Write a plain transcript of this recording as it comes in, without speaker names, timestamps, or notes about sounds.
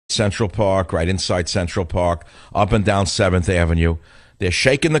Central Park, right inside Central Park, up and down 7th Avenue. They're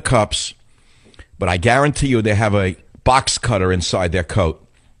shaking the cups, but I guarantee you they have a box cutter inside their coat.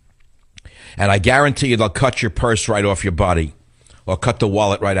 And I guarantee you they'll cut your purse right off your body or cut the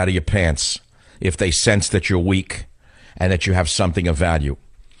wallet right out of your pants if they sense that you're weak and that you have something of value.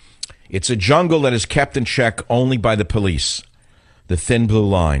 It's a jungle that is kept in check only by the police, the thin blue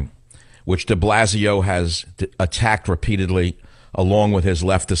line, which de Blasio has attacked repeatedly along with his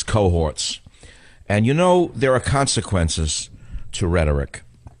leftist cohorts. And you know, there are consequences to rhetoric.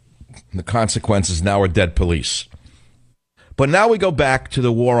 The consequences now are dead police. But now we go back to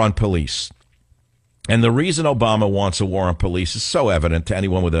the war on police. And the reason Obama wants a war on police is so evident to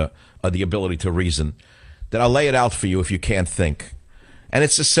anyone with the ability to reason that I'll lay it out for you if you can't think. And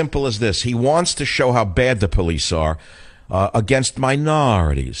it's as simple as this. He wants to show how bad the police are against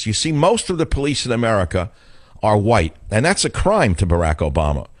minorities. You see, most of the police in America are white, and that's a crime to Barack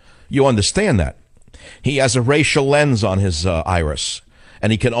Obama. You understand that. He has a racial lens on his iris,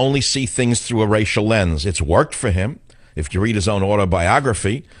 and he can only see things through a racial lens. It's worked for him. If you read his own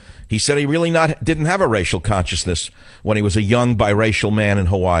autobiography, he said he really didn't have a racial consciousness when he was a young biracial man in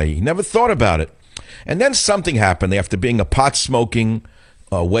Hawaii. He never thought about it. And then something happened after being a pot-smoking,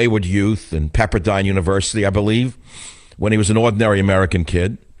 wayward youth in Pepperdine University, I believe, when he was an ordinary American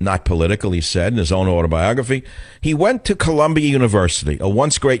kid, not political, he said in his own autobiography. He went to Columbia University, a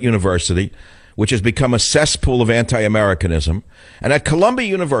once great university, which has become a cesspool of anti-Americanism. And at Columbia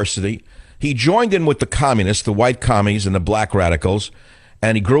University, he joined in with the communists, the white commies and the black radicals,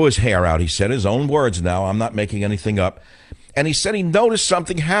 and he grew his hair out. He said his own words now. I'm not making anything up. And he said he noticed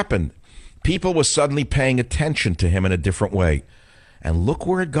something happened. People were suddenly paying attention to him in a different way. And look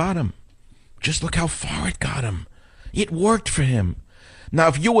where it got him. Just look how far it got him. It worked for him. Now,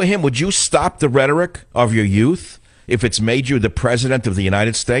 if you were him, would you stop the rhetoric of your youth if it's made you the president of the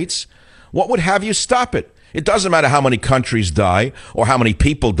United States? What would have you stop it? It doesn't matter how many countries die or how many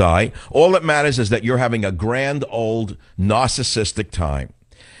people die. All that matters is that you're having a grand old narcissistic time.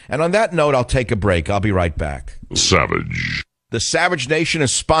 And on that note, I'll take a break. I'll be right back. Savage. The Savage Nation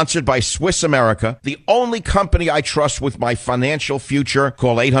is sponsored by Swiss America, the only company I trust with my financial future.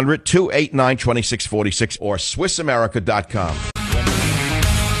 Call 800-289-2646 or SwissAmerica.com.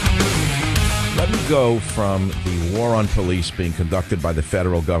 Let me go from the war on police being conducted by the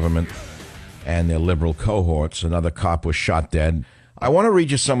federal government and their liberal cohorts. Another cop was shot dead. I want to read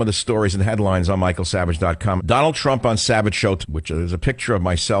you some of the stories and headlines on MichaelSavage.com. Donald Trump on Savage Show, which is a picture of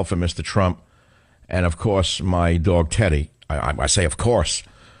myself and Mr. Trump, and, of course, my dog Teddy. I say, of course,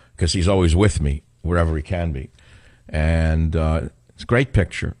 because he's always with me wherever he can be. And it's a great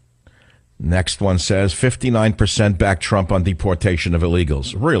picture. Next one says 59% back Trump on deportation of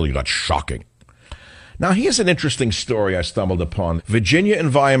illegals. Really, that's shocking. Now, here's an interesting story I stumbled upon. Virginia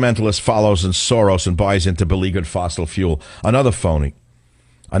environmentalist follows in Soros and buys into beleaguered fossil fuel. Another phony.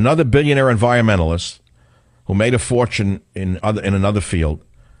 Another billionaire environmentalist who made a fortune in another field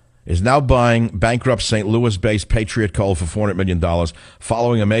is now buying bankrupt St. Louis-based Patriot Coal for $400 million,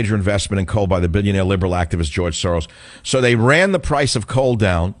 following a major investment in coal by the billionaire liberal activist George Soros. So they ran the price of coal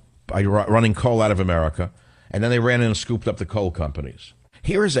down by running coal out of America, and then they ran in and scooped up the coal companies.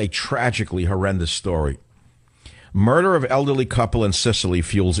 Here is a tragically horrendous story. Murder of elderly couple in Sicily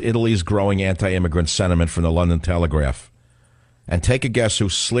fuels Italy's growing anti-immigrant sentiment from the London Telegraph. And take a guess who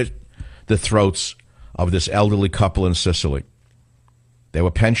slit the throats of this elderly couple in Sicily. They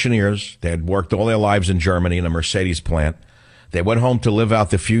were pensioners. They had worked all their lives in Germany in a Mercedes plant. They went home to live out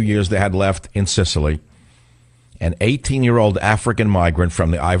the few years they had left in Sicily. An 18-year-old African migrant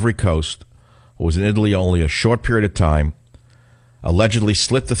from the Ivory Coast, who was in Italy only a short period of time, allegedly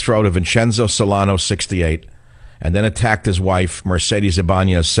slit the throat of Vincenzo Solano, 68, and then attacked his wife, Mercedes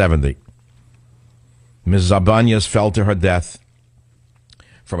Ibanez, 70. Mrs. Ibanez fell to her death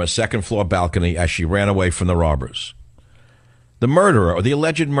from a second-floor balcony as she ran away from the robbers. The murderer, or the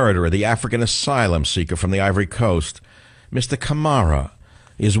alleged murderer, the African asylum seeker from the Ivory Coast, Mr. Kamara,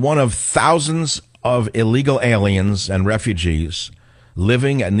 is one of thousands of illegal aliens and refugees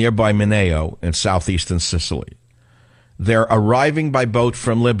living at nearby Mineo in southeastern Sicily. They're arriving by boat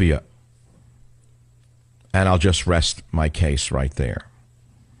from Libya. And I'll just rest my case right there.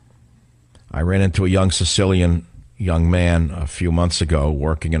 I ran into a young Sicilian young man a few months ago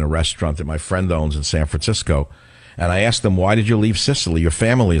working in a restaurant that my friend owns in San Francisco. And I asked him, why did you leave Sicily? Your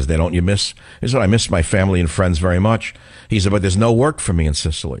family is there. Don't you miss? He said, I miss my family and friends very much. He said, but there's no work for me in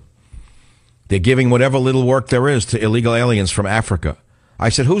Sicily. They're giving whatever little work there is to illegal aliens from Africa. I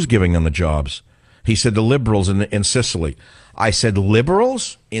said, who's giving them the jobs? He said, the liberals in Sicily. I said,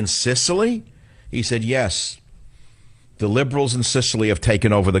 liberals in Sicily? He said, yes. The liberals in Sicily have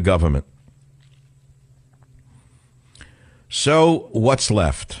taken over the government. So what's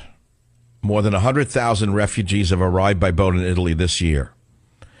left? More than 100,000 refugees have arrived by boat in Italy this year.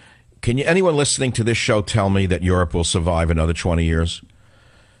 Can anyone listening to this show tell me that Europe will survive another 20 years?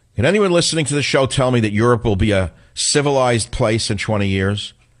 Can anyone listening to the show tell me that Europe will be a civilized place in 20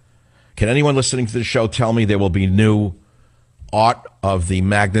 years? Can anyone listening to the show tell me there will be new art of the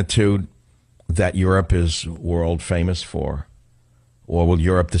magnitude that Europe is world famous for? Or will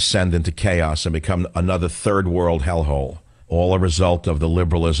Europe descend into chaos and become another third world hellhole, all a result of the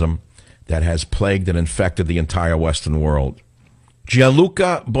liberalism that has plagued and infected the entire Western world?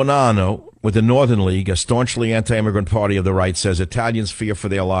 Gianluca Bonanno, with the Northern League, a staunchly anti-immigrant party of the right, says Italians fear for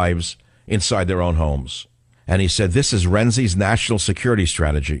their lives inside their own homes. And he said, this is Renzi's national security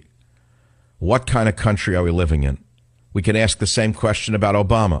strategy. What kind of country are we living in? We can ask the same question about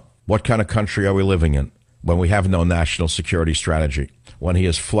Obama. What kind of country are we living in when we have no national security strategy? When he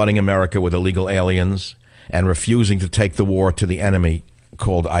is flooding America with illegal aliens and refusing to take the war to the enemy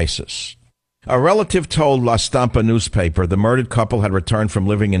called ISIS. A relative told La Stampa newspaper the murdered couple had returned from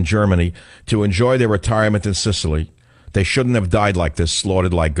living in Germany to enjoy their retirement in Sicily. They shouldn't have died like this,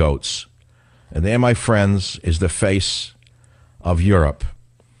 slaughtered like goats. And there, my friends, is the face of Europe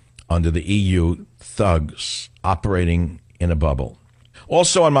under the EU thugs operating in a bubble.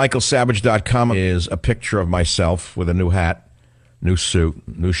 Also on michaelsavage.com is a picture of myself with a new hat, new suit,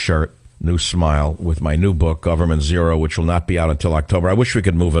 new shirt, new smile, with my new book, Government Zero, which will not be out until October. I wish we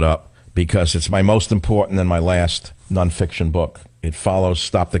could move it up, because it's my most important and my last nonfiction book. It follows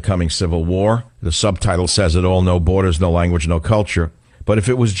Stop the Coming Civil War. The subtitle says it all: no borders, no language, no culture. But if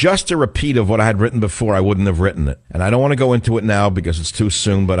it was just a repeat of what I had written before, I wouldn't have written it. And I don't want to go into it now because it's too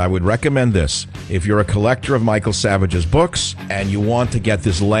soon, but I would recommend this. If you're a collector of Michael Savage's books and you want to get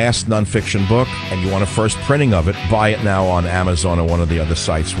this last nonfiction book and you want a first printing of it, buy it now on Amazon or one of the other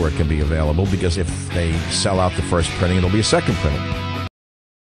sites where it can be available, because if they sell out the first printing, it'll be a second printing.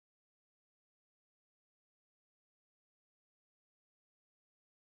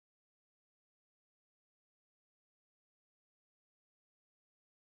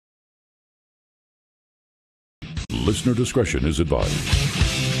 Listener discretion is advised.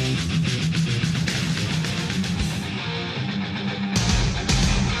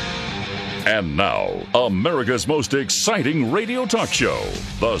 And now, America's most exciting radio talk show,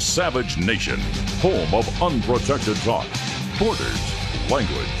 The Savage Nation, home of unprotected thought, borders,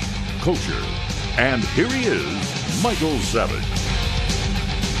 language, culture. And here he is, Michael Savage.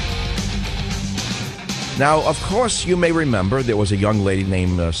 Now, of course, you may remember there was a young lady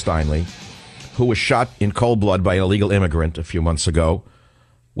named Steinle who was shot in cold blood by an illegal immigrant a few months ago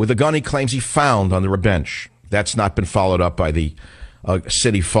with a gun he claims he found under a bench. That's not been followed up by the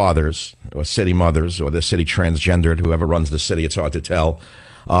city fathers or city mothers or the city transgendered, whoever runs the city. It's hard to tell.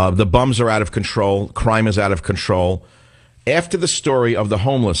 The bums are out of control. Crime is out of control. After the story of the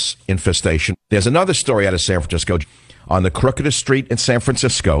homeless infestation, there's another story out of San Francisco on the crookedest street in San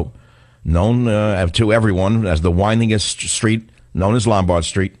Francisco, known to everyone as the windingest street, known as Lombard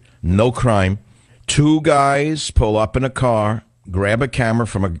Street. No crime. Two guys pull up in a car, grab a camera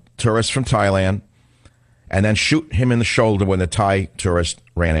from a tourist from Thailand, and then shoot him in the shoulder when the Thai tourist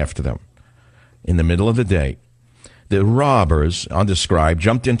ran after them. In the middle of the day, the robbers, undescribed,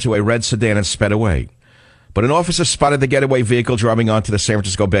 jumped into a red sedan and sped away. But an officer spotted the getaway vehicle driving onto the San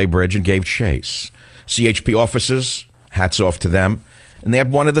Francisco Bay Bridge and gave chase. CHP officers, hats off to them, and they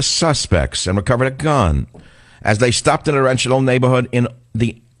had one of the suspects and recovered a gun as they stopped in a residential neighborhood in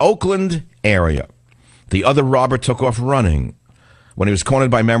the Oakland area. The other robber took off running when he was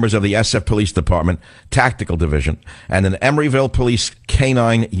cornered by members of the SF Police Department Tactical Division and an Emeryville Police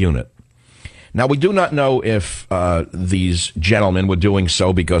Canine Unit. Now, we do not know if these gentlemen were doing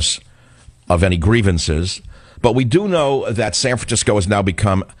so because of any grievances, but we do know that San Francisco has now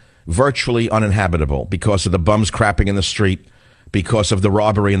become virtually uninhabitable because of the bums crapping in the street, because of the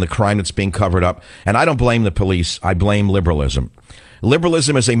robbery and the crime that's being covered up. And I don't blame the police. I blame liberalism.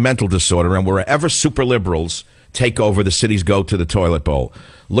 Liberalism is a mental disorder, and wherever super liberals take over, the cities go to the toilet bowl.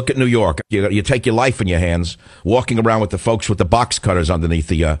 Look at New York. You take your life in your hands, walking around with the folks with the box cutters underneath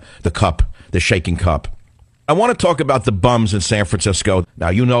the cup, the shaking cup. I want to talk about the bums in San Francisco. Now,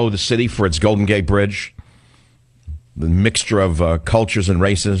 you know the city for its Golden Gate Bridge, the mixture of cultures and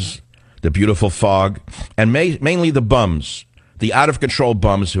races, the beautiful fog, and mainly the bums, the out-of-control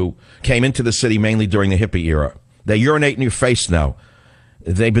bums who came into the city mainly during the hippie era. They urinate in your face now.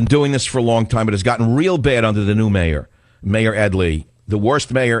 They've been doing this for a long time. It has gotten real bad under the new mayor, Mayor Ed Lee. The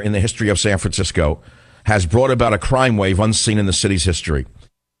worst mayor in the history of San Francisco has brought about a crime wave unseen in the city's history.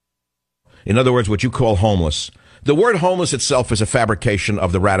 In other words, what you call homeless. The word homeless itself is a fabrication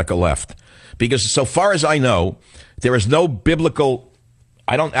of the radical left, because so far as I know, there is no biblical.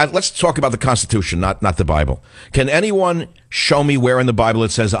 Let's talk about the Constitution, not the Bible. Can anyone show me where in the Bible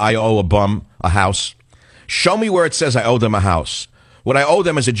it says I owe a bum a house? Show me where it says I owe them a house. What I owe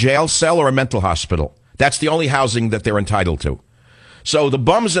them is a jail cell or a mental hospital. That's the only housing that they're entitled to. So the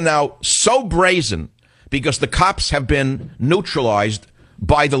bums are now so brazen because the cops have been neutralized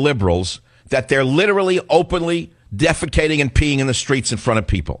by the liberals that they're literally openly defecating and peeing in the streets in front of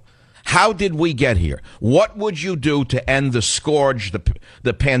people. How did we get here? What would you do to end the scourge,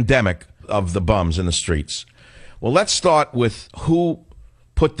 the pandemic of the bums in the streets? Well, let's start with who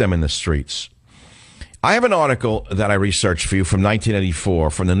put them in the streets. I have an article that I researched for you from 1984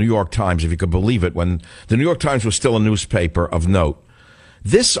 from the New York Times, if you could believe it, when the New York Times was still a newspaper of note.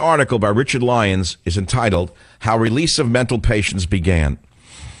 This article by Richard Lyons is entitled, How Release of Mental Patients Began.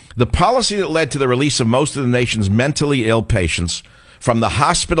 The policy that led to the release of most of the nation's mentally ill patients from the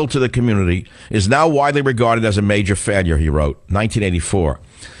hospital to the community is now widely regarded as a major failure, he wrote, 1984.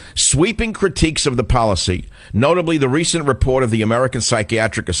 Sweeping critiques of the policy, notably the recent report of the American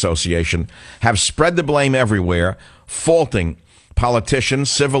Psychiatric Association, have spread the blame everywhere, faulting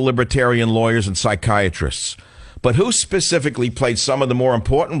politicians, civil libertarian lawyers, and psychiatrists. But who specifically played some of the more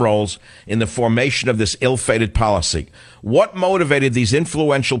important roles in the formation of this ill-fated policy? What motivated these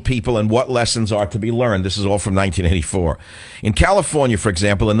influential people and what lessons are to be learned? This is all from 1984. In California, for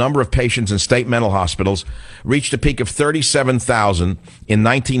example, the number of patients in state mental hospitals reached a peak of 37,000 in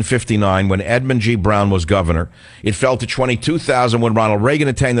 1959 when Edmund G. Brown was governor. It fell to 22,000 when Ronald Reagan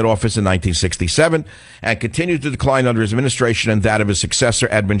attained that office in 1967 and continued to decline under his administration and that of his successor,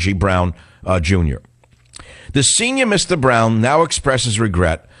 Edmund G. Brown, Jr. The senior Mr. Brown now expresses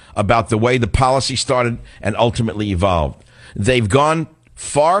regret about the way the policy started and ultimately evolved. They've gone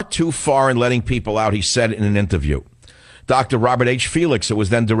far too far in letting people out, he said in an interview. Dr. Robert H. Felix, who was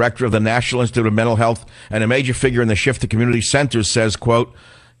then director of the National Institute of Mental Health and a major figure in the shift to community centers, says, quote,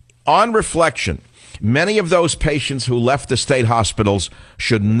 on reflection, many of those patients who left the state hospitals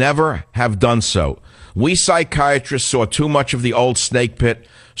should never have done so. We psychiatrists saw too much of the old snake pit,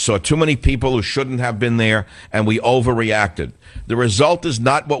 saw too many people who shouldn't have been there, and we overreacted. The result is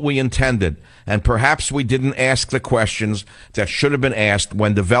not what we intended, and perhaps we didn't ask the questions that should have been asked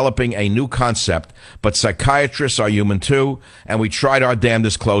when developing a new concept, but psychiatrists are human too, and we tried our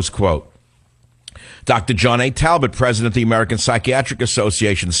damnedest, close quote. Dr. John A. Talbot, president of the American Psychiatric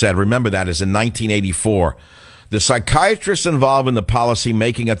Association, said, remember that is in 1984, the psychiatrists involved in the policy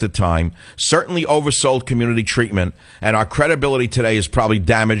making at the time certainly oversold community treatment, and our credibility today is probably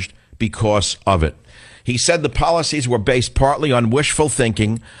damaged because of it. He said the policies were based partly on wishful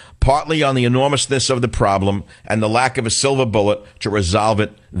thinking, partly on the enormousness of the problem, and the lack of a silver bullet to resolve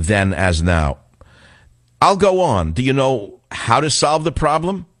it then as now. I'll go on. Do you know how to solve the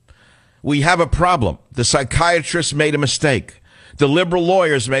problem? We have a problem. The psychiatrists made a mistake. The liberal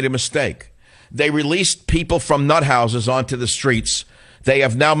lawyers made a mistake. They released people from nut houses onto the streets. They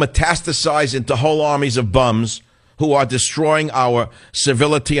have now metastasized into whole armies of bums who are destroying our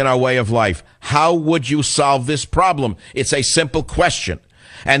civility and our way of life. How would you solve this problem? It's a simple question,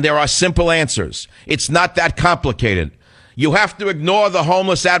 and there are simple answers. It's not that complicated. You have to ignore the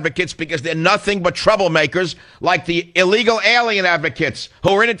homeless advocates because they're nothing but troublemakers like the illegal alien advocates who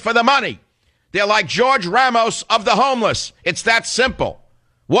are in it for the money. They're like George Ramos of the homeless. It's that simple.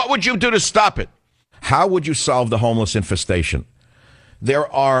 What would you do to stop it? How would you solve the homeless infestation?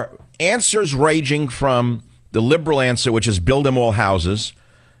 There are answers ranging from the liberal answer, which is build them all houses,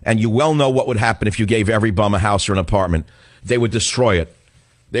 and you well know what would happen if you gave every bum a house or an apartment. They would destroy it.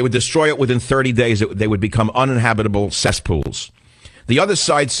 They would destroy it within 30 days. They would become uninhabitable cesspools. The other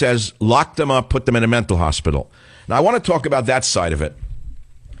side says lock them up, put them in a mental hospital. Now, I want to talk about that side of it.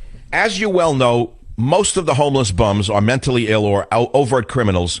 As you well know, most of the homeless bums are mentally ill or overt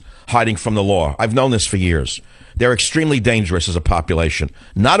criminals hiding from the law. I've known this for years. They're extremely dangerous as a population.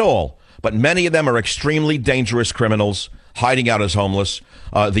 Not all, but many of them are extremely dangerous criminals hiding out as homeless.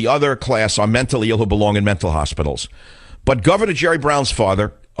 The other class are mentally ill who belong in mental hospitals. But Governor Jerry Brown's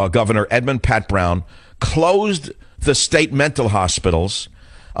father, Governor Edmund Pat Brown, closed the state mental hospitals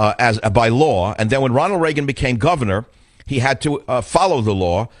by law. And then when Ronald Reagan became governor, he had to follow the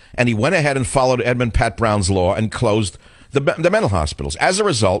law, and he went ahead and followed Edmund Pat Brown's law and closed the mental hospitals. As a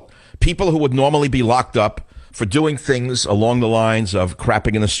result, people who would normally be locked up for doing things along the lines of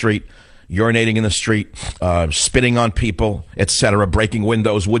crapping in the street, urinating in the street, spitting on people, etc., breaking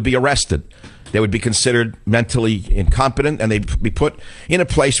windows, would be arrested. They would be considered mentally incompetent, and they'd be put in a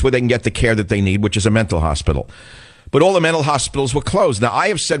place where they can get the care that they need, which is a mental hospital. but all the mental hospitals were closed. Now, I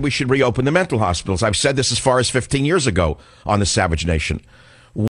have said we should reopen the mental hospitals. I've said this as far as 15 years ago on the Savage Nation.